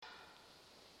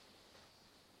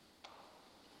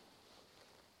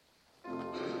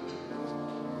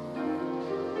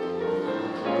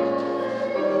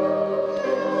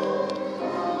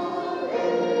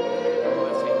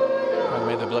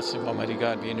blessing of Almighty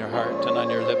God be in your heart and on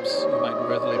your lips. You might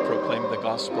readily proclaim the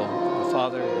gospel of the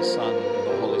Father, the Son, and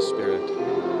the Holy Spirit.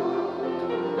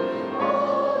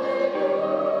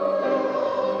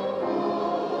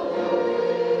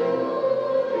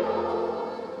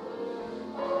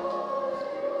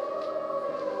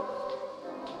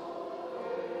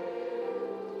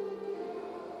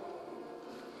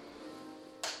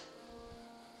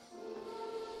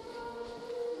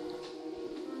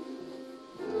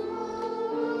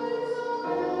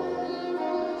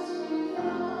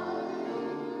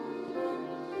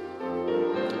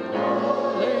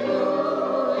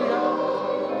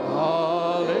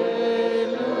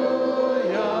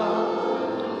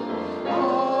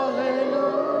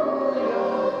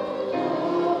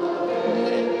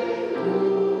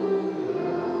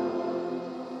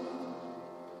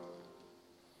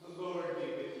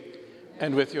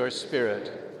 And with your spirit.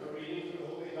 A reading from the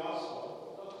Holy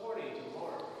Gospel according to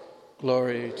Mark.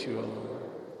 Glory to you, Lord.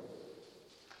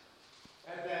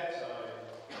 At that time,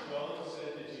 John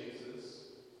said to Jesus,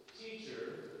 "Teacher,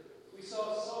 we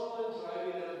saw someone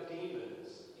driving out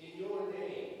demons in your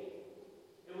name,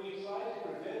 and we tried to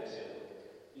prevent him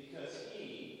because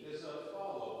he does not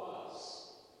follow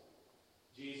us."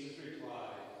 Jesus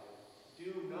replied,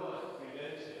 "Do not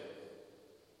prevent him.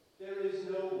 There is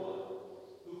no one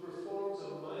who performs a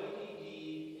mighty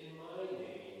deed in my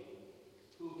name,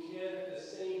 who can at the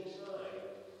same time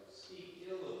speak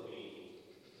ill of me.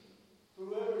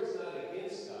 Whoever is not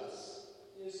against us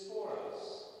is for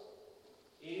us.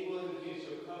 Anyone who gives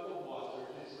you a cup of water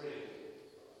to drink,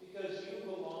 because you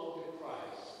belong to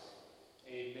Christ,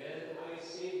 amen, I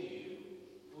say to you,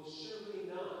 will surely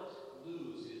not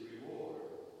lose his reward.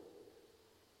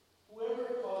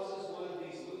 Whoever causes one of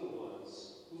these little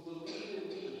ones who believe in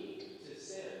me to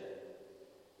sin,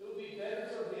 it would be better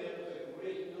for him if a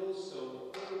great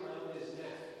millstone put around his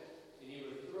neck and he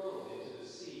were thrown into the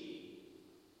sea.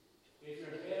 If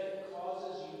your hand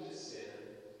causes you to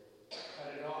sin,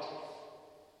 cut it off.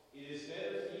 It is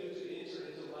better for you to enter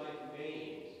into life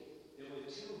maimed than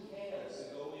with two hands to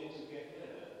go into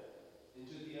Gehenna,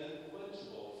 into the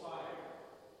unquenchable fire.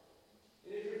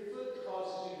 And if your foot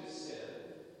causes you to sin,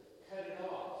 cut it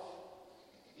off.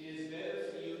 It is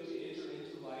better for you to enter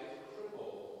into life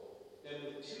crippled than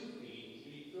with 2 feet to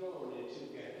be thrown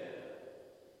into Gehenna.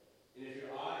 And if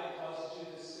your eye causes you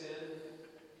to sin,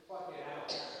 pluck it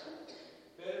out.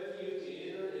 Better for you to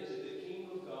enter into the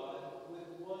kingdom of God with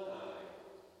 1 eye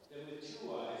than with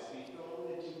 2 eyes to be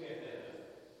thrown into Gehenna,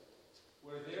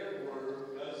 where their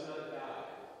word does not die,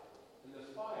 and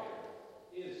the fire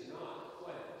is not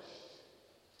quenched."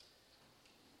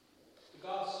 The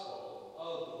Gospel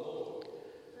of the Lord.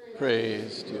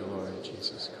 Praise to you, Lord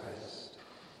Jesus Christ.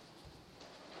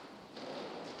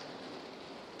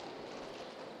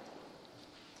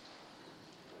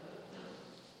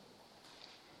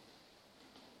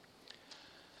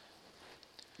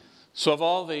 So of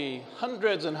all the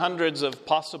hundreds and hundreds of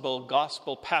possible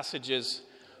gospel passages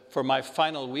for my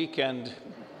final weekend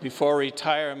before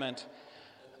retirement,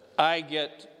 I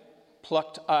get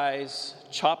plucked eyes,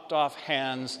 chopped off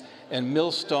hands, and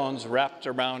millstones wrapped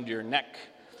around your neck.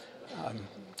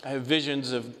 I have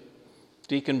visions of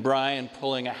Deacon Brian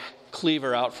pulling a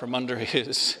cleaver out from under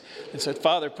his and said,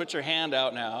 "Father, put your hand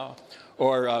out now."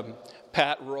 Or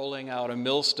Pat rolling out a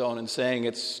millstone and saying,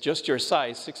 "It's just your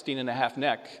size, 16 and a half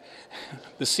neck.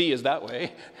 The sea is that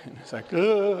way." And it's like,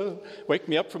 wake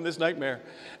me up from this nightmare.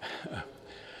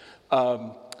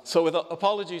 So with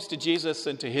apologies to Jesus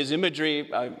and to his imagery,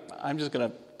 I'm just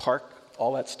going to park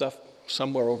all that stuff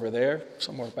somewhere over there,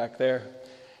 somewhere back there,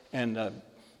 and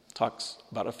talks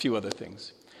about a few other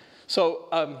things. So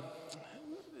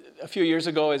a few years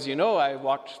ago, as you know, I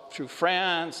walked through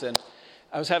France, and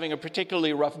I was having a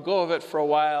particularly rough go of it for a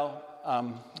while.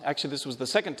 Actually, this was the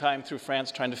second time through France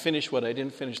trying to finish what I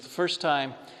didn't finish the first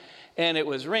time. And it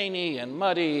was rainy and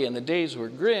muddy, and the days were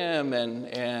grim,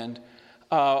 and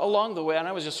along the way, and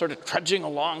I was just sort of trudging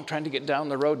along, trying to get down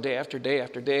the road day after day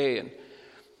after day, and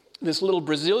this little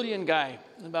Brazilian guy,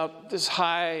 about this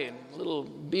high, and little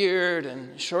beard,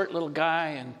 and short little guy,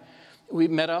 and we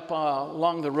met up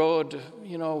along the road,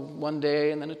 1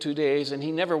 day and then 2 days, and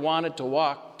he never wanted to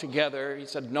walk together. He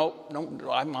said, "Nope,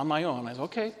 I'm on my own." I said,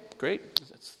 "Okay, great.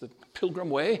 That's the pilgrim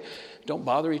way. Don't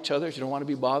bother each other if you don't want to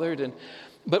be bothered."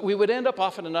 But we would end up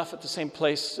often enough at the same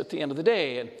place at the end of the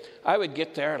day. And I would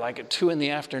get there like at 2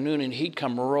 p.m, and he'd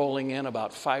come rolling in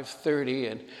about 5:30,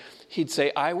 and he'd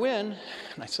say, "I win."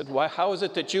 And I said, "Why? How is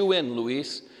it that you win,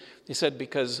 Luis?" He said,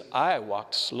 "Because I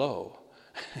walked slow,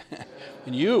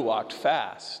 and you walked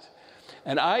fast.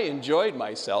 And I enjoyed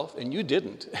myself, and you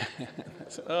didn't." I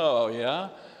said, "Oh, yeah?"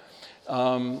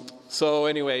 So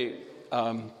anyway,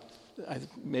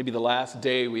 maybe the last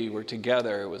day we were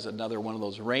together, it was another one of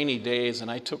those rainy days,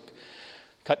 and I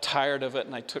got tired of it,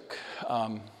 and I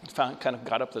kind of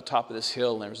got up the top of this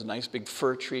hill, and there was a nice big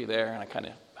fir tree there, and I kind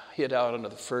of hid out under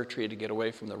the fir tree to get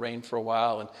away from the rain for a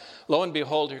while. And lo and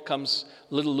behold, here comes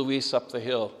little Luis up the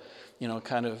hill,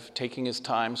 kind of taking his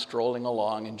time, strolling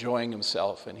along, enjoying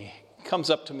himself. And he comes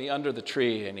up to me under the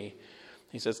tree, and he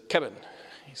says, "Kevin,"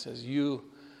 he says, you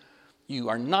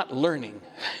are not learning.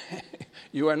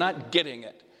 You are not getting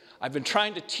it. I've been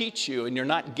trying to teach you, and you're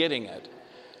not getting it.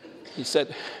 He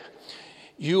said,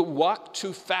 "You walk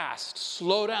too fast.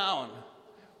 Slow down."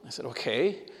 I said,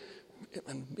 "Okay."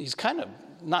 And he's kind of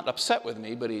not upset with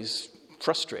me, but he's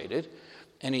frustrated.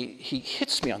 And he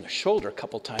hits me on the shoulder a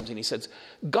couple times, and he says,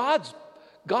 God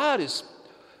is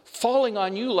falling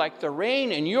on you like the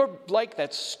rain, and you're like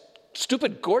that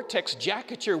stupid Gore-Tex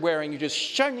jacket you're wearing. You're just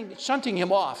shunting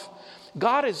him off.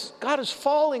 God is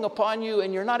falling upon you,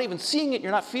 and you're not even seeing it.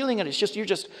 You're not feeling it. It's just you're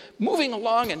just moving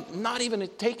along and not even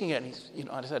taking it. And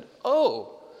I said,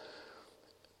 "Oh,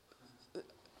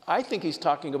 I think he's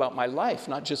talking about my life,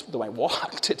 not just my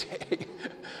walk today."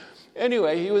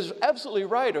 Anyway, he was absolutely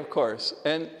right, of course.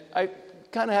 And I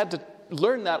kind of had to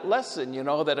learn that lesson,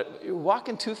 that you're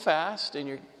walking too fast, and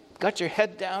you've got your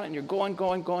head down, and you're going,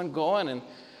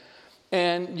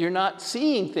 and you're not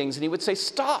seeing things. And he would say,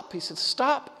 "Stop." He said,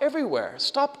 "Stop everywhere.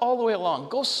 Stop all the way along.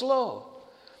 Go slow."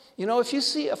 If you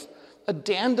see a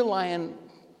dandelion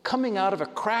coming out of a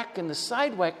crack in the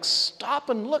sidewalk, stop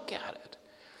and look at it.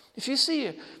 If you see,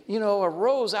 a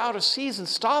rose out of season,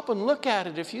 stop and look at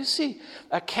it. If you see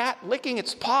a cat licking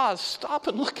its paws, stop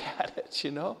and look at it,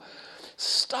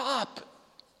 Stop,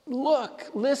 look,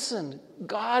 listen.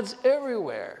 God's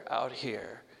everywhere out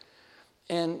here.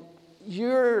 And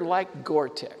you're like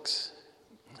Gore-Tex.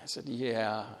 I said,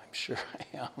 "Yeah, I'm sure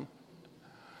I am."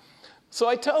 So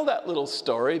I tell that little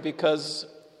story because,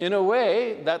 in a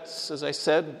way, that's, as I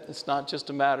said, it's not just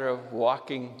a matter of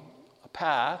walking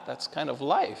path, that's kind of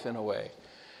life in a way.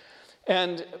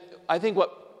 And I think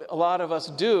what a lot of us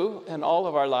do in all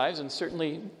of our lives, and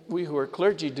certainly we who are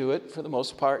clergy do it for the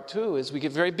most part too, is we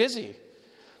get very busy.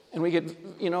 And we get,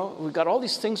 we've got all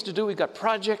these things to do, we've got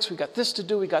projects, we've got this to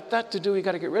do, we've got that to do, we've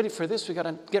got to get ready for this, we've got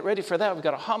to get ready for that, we've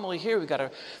got a homily here, we've got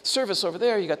a service over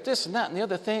there, you got this and that and the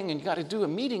other thing, and you got to do a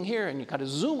meeting here, and you got to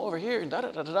Zoom over here, and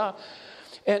da-da-da-da-da.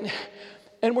 And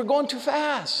we're going too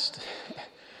fast.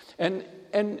 And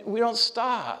we don't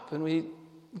stop, and we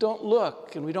don't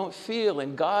look, and we don't feel,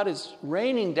 and God is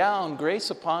raining down grace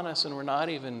upon us, and we're not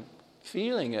even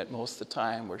feeling it most of the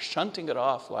time. We're shunting it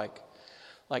off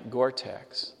like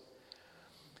Gore-Tex.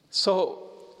 So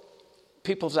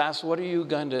people's asked, "What are you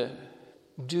going to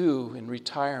do in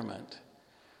retirement?"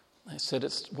 I said,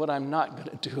 "It's what I'm not going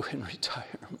to do in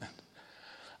retirement.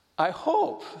 I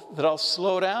hope that I'll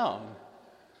slow down.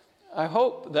 I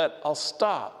hope that I'll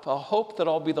stop. I hope that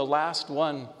I'll be the last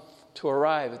one to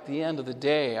arrive at the end of the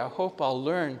day. I hope I'll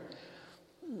learn,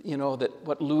 that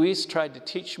what Luis tried to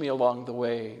teach me along the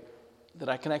way, that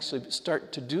I can actually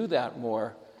start to do that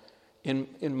more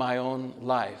in my own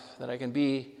life, that I can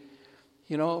be,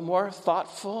 more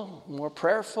thoughtful, more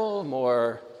prayerful,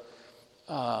 more,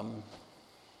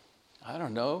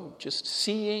 just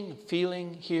seeing,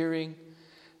 feeling, hearing,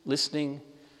 listening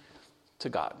to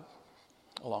God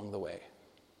along the way."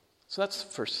 So that's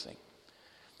the first thing.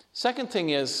 Second thing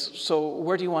is, so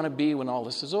where do you want to be when all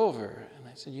this is over? And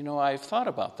I said, I've thought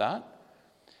about that.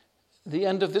 The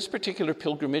end of this particular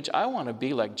pilgrimage, I want to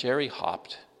be like Jerry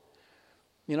hopped.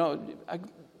 I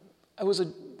was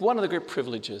one of the great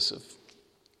privileges of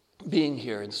being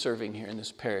here and serving here in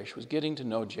this parish was getting to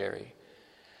know Jerry.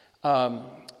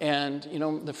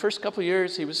 The first couple of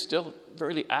years, he was still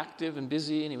very active and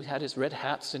busy, and he had his red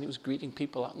hats, and he was greeting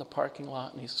people out in the parking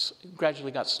lot, and he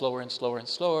gradually got slower and slower and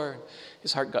slower, and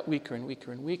his heart got weaker and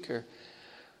weaker and weaker.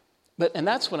 And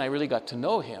that's when I really got to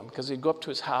know him, because he'd go up to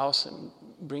his house and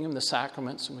bring him the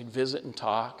sacraments, and we'd visit and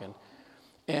talk,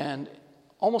 and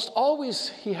almost always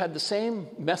he had the same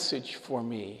message for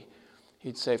me.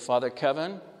 He'd say, "Father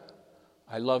Kevin,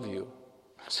 I love you."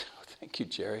 I said, "Oh, thank you,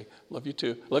 Jerry. Love you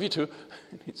too. Love you too."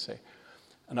 And he'd say,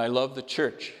 "And I love the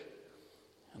church,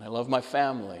 and I love my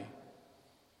family,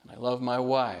 and I love my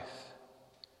wife,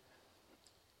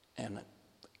 and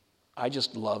I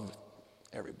just love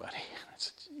everybody." I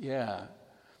said, "Yeah."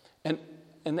 And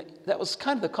that was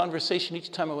kind of the conversation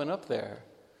each time I went up there.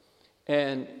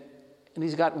 And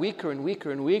he's got weaker and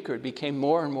weaker and weaker. It became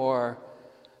more and more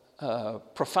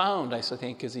profound, I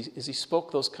think, as he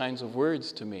spoke those kinds of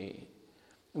words to me.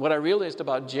 And what I realized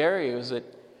about Jerry was that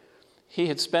he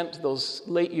had spent those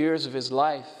late years of his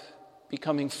life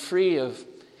becoming free of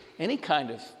any kind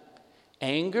of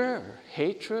anger or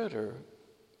hatred or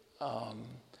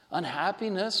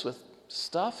unhappiness with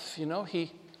stuff.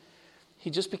 He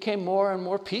just became more and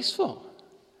more peaceful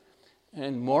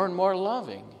and more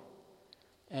loving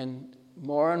and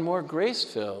more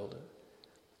grace-filled.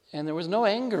 And there was no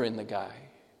anger in the guy.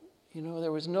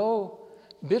 There was no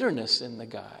bitterness in the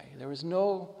guy. There was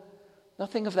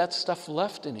nothing of that stuff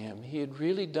left in him. He had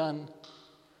really done,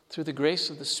 through the grace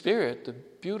of the Spirit, the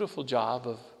beautiful job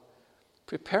of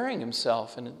preparing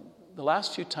himself. And the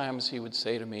last few times he would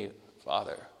say to me,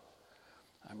 "Father,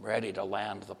 I'm ready to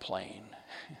land the plane."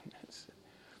 And I said,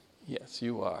 "Yes,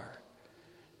 you are."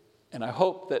 And I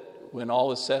hope that when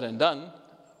all is said and done,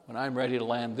 when I'm ready to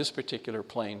land this particular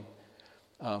plane,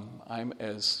 I'm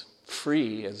as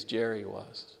free as Jerry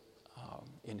was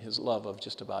in his love of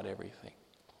just about everything.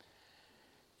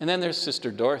 And then there's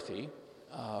Sister Dorothy,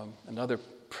 another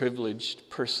privileged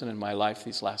person in my life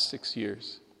these last 6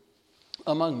 years,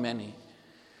 among many.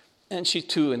 And she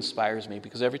too inspires me,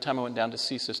 because every time I went down to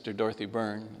see Sister Dorothy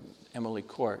Byrne, Emily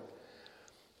Court,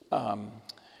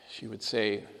 she would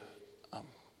say,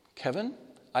 "Kevin,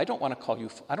 I don't have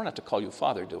to call you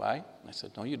Father, do I?" And I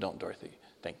said, "No, you don't, Dorothy.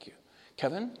 Thank you.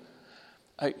 Kevin,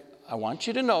 I want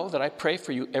you to know that I pray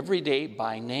for you every day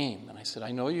by name." And I said,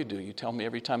 "I know you do. You tell me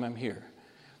every time I'm here."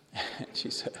 And she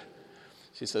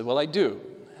said, "Well, I do."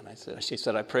 And she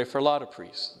said, "I pray for a lot of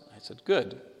priests." I said,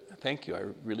 "Good. Thank you. I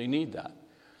really need that."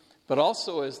 But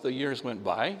also, as the years went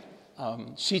by,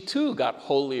 she too got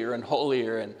holier and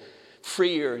holier and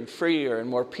freer and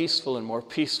more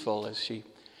peaceful as she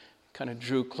kind of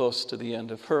drew close to the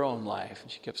end of her own life.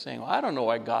 And she kept saying, "Well, I don't know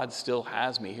why God still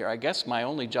has me here. I guess my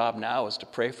only job now is to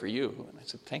pray for you." And I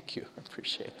said, "Thank you. I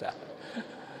appreciate that."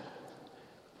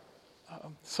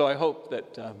 So I hope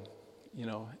that,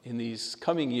 in these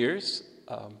coming years,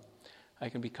 I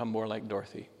can become more like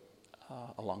Dorothy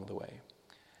along the way.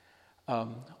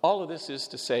 All of this is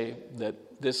to say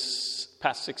that this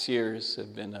past 6 years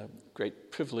have been a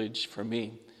great privilege for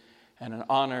me and an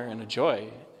honor and a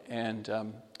joy. And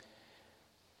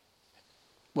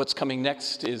what's coming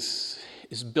next is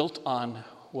built on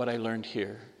what I learned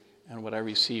here and what I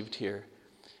received here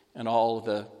and all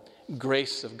the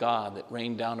grace of God that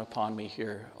rained down upon me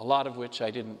here, a lot of which I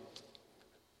didn't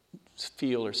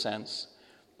feel or sense,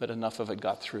 but enough of it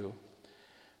got through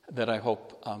that I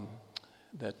hope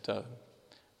that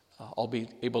I'll be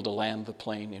able to land the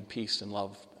plane in peace and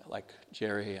love like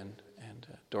Jerry and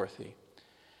Dorothy.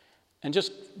 And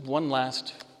just one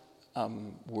last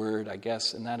word, I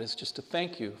guess, and that is just to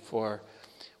thank you for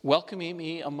welcoming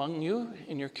me among you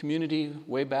in your community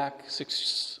way back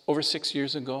over 6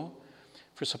 years ago,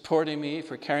 for supporting me,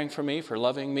 for caring for me, for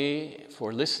loving me,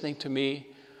 for listening to me,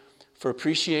 for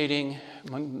appreciating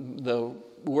the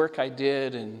work I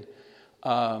did, and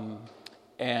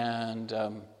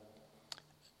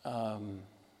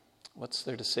what's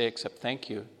there to say except thank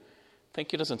you?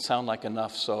 Thank you doesn't sound like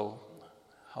enough, so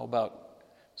how about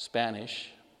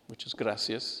Spanish, which is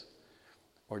gracias,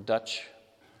 or Dutch,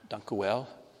 dank u wel,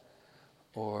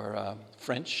 or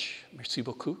French, merci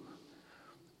beaucoup,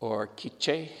 or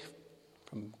Quiche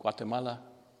from Guatemala,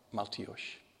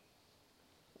 Maltiosh.